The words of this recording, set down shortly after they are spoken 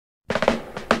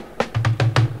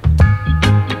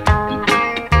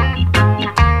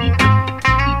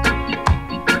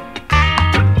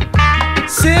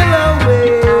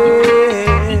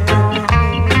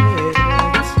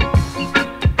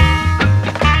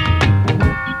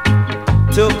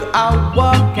out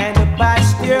walking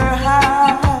past your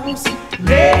house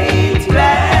late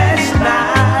last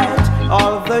night.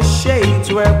 All the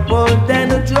shades were pulled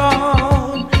and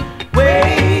drawn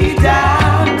way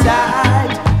down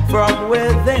tight. From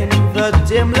within the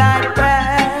dim light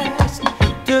past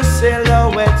to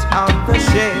silhouettes on the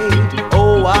shade.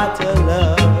 Oh, what a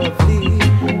lovely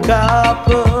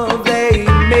couple they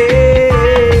made.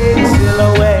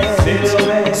 Silhouette,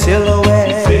 silhouette,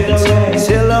 silhouette,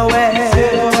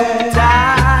 silhouette,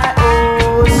 tie.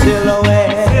 Oh,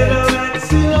 silhouette,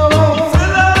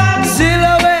 silhouette,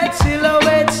 silhouette,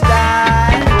 silhouette,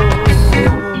 tie.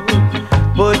 Oh,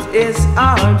 put his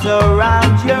arms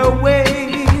around your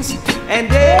waist and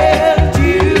held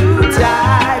you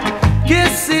tight.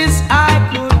 Kisses I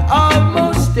could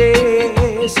almost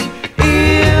taste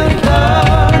in the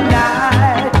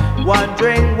night.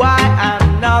 Wondering why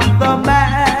another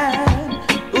man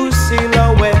whose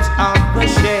silhouette on the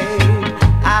shade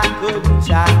I couldn't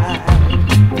hide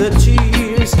the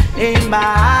tears in my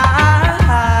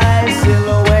eyes.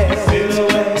 Silhouette,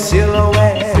 silhouette,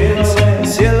 silhouette,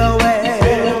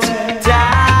 silhouette,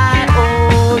 die.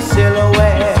 Oh,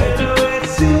 silhouette,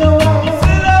 silhouette,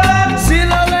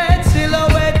 silhouette,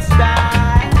 silhouette, die.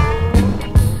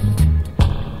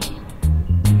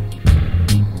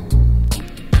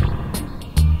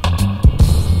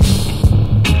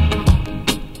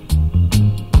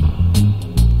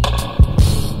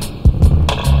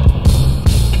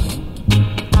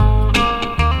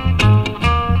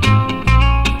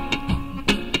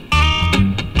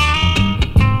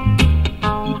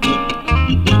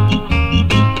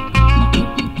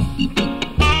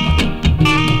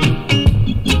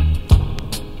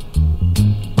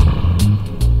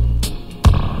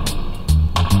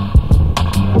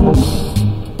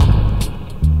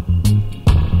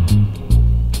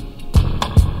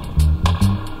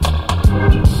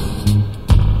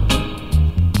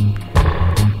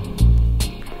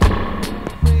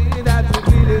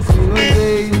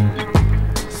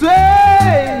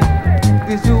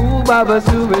 Baba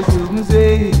sube sube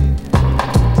say,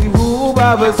 Tibu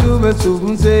Baba sube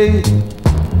sube say,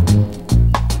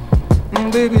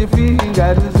 baby feel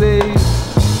got to say,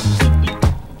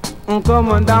 come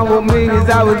on down with me as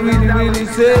I would really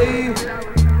say,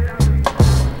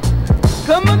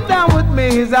 come on down with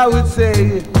me as I would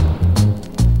say,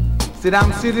 said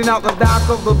I'm sitting out the dark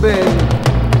of the bed,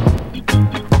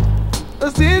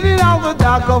 sitting out the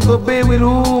dark of the bed with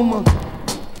whom?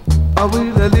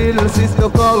 With a little sister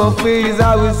call her face,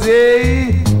 I would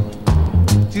say,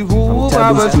 Tibu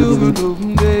Baba Shubin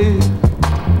Dubin Day,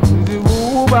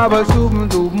 Tibu Baba Shubin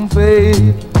Dubin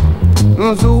Fay,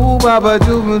 Tibu Baba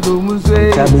Shubin Dubin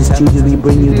Say, Tabby's Studio, we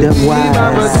bring you the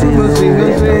wise. Say,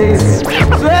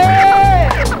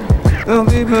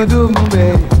 Tibu Dubin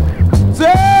Bay,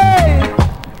 say,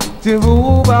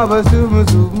 Tibu Baba Shubin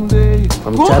Dubin Day.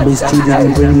 From Tabby's Studio,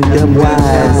 we bring you the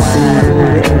wise.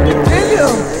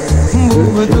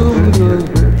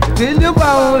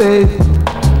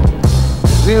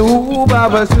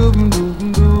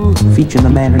 Featuring the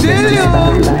man who gets the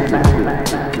spotlight.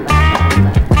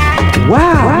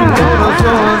 Wow!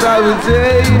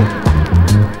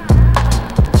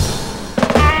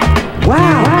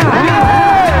 Wow!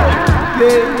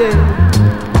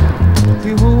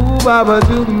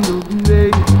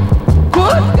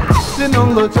 Good on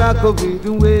the track of it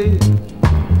away.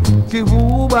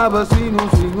 Tibu Baba sing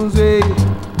say,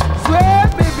 sway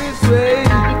baby sway.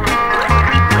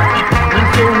 And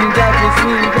so we got to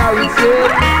swing, I would say.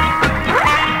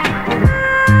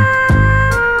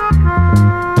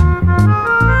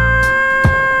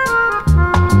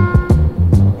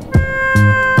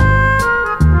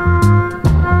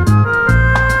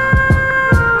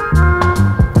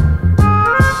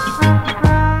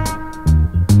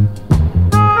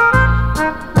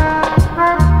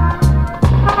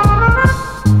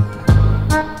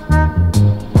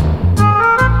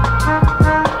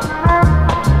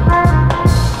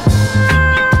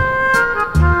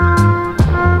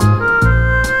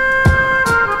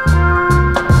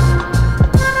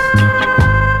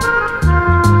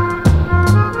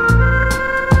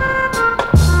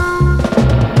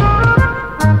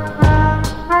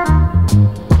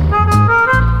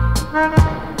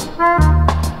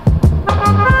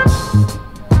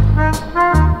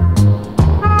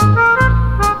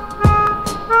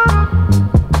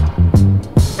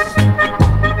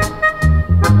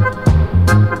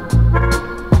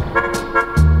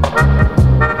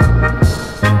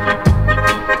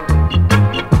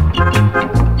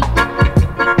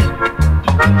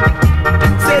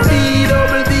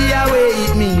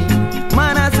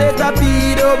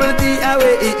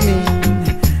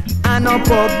 no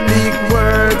public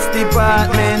works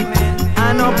department.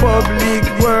 And no public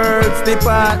works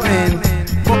department.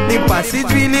 But the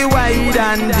passage really wide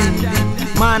and deep.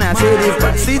 Man, I say the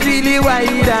passage really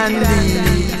wide and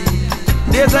deep.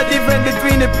 There's a difference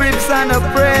between the preps and the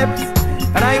preps.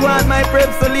 And I want my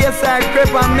preps to lay aside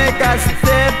crep and make a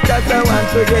step. Cause I want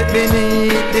to get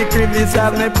beneath the crevice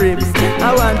of my preps.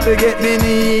 I want to get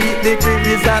beneath the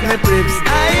crevice of my preps.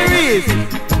 Iris,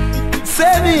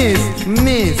 semis,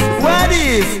 miss. What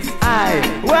is I?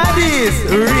 What is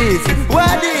wrist?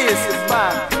 What is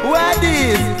back? What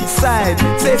is side?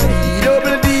 Say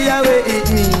P-double-D, away it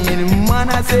mean. Man,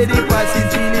 I say the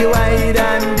passage really wide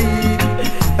and deep.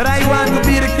 But I want to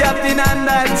be the captain on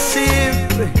that ship.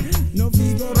 No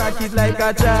we go rock it like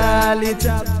a Charlie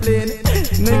Chaplin.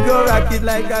 No go rock it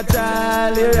like a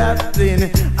Charlie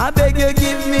Chaplin. I beg you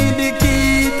give me the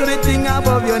key to the thing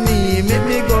above your knee. Make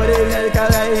me go there like a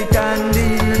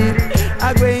candy.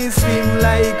 I go and swim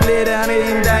like leather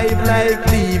and dive like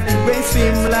leaf. Go and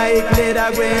swim like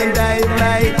leather, go and dive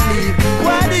like leaf.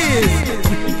 What is?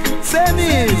 Say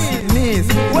miss.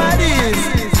 What is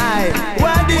I?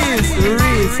 What is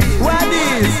wrist? What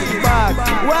is back?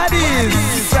 What is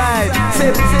side?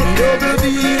 Say P-double-D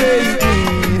away it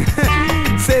mean.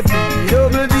 Say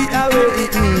P-double-D away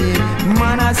it mean.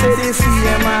 Man, I say the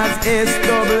same as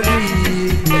S-double-D.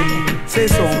 Say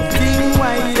something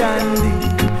wide and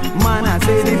deep. Man, I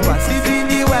say the passage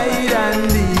really wide and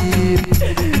deep.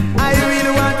 I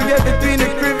really want to get between the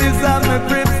crevice of my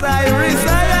crips, Iris.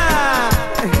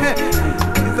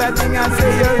 It's that thing I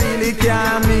say you really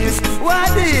can't miss.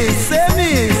 What is? Say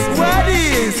miss. What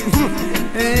is?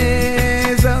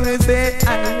 Some say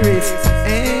Iris.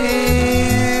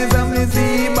 Some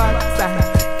say backside.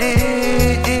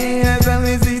 Some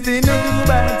say the new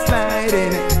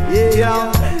backsliding.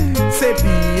 Yeah, say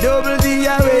P-double-D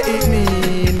away it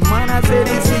mean. Man, I say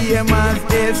the same as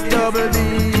S-double-D.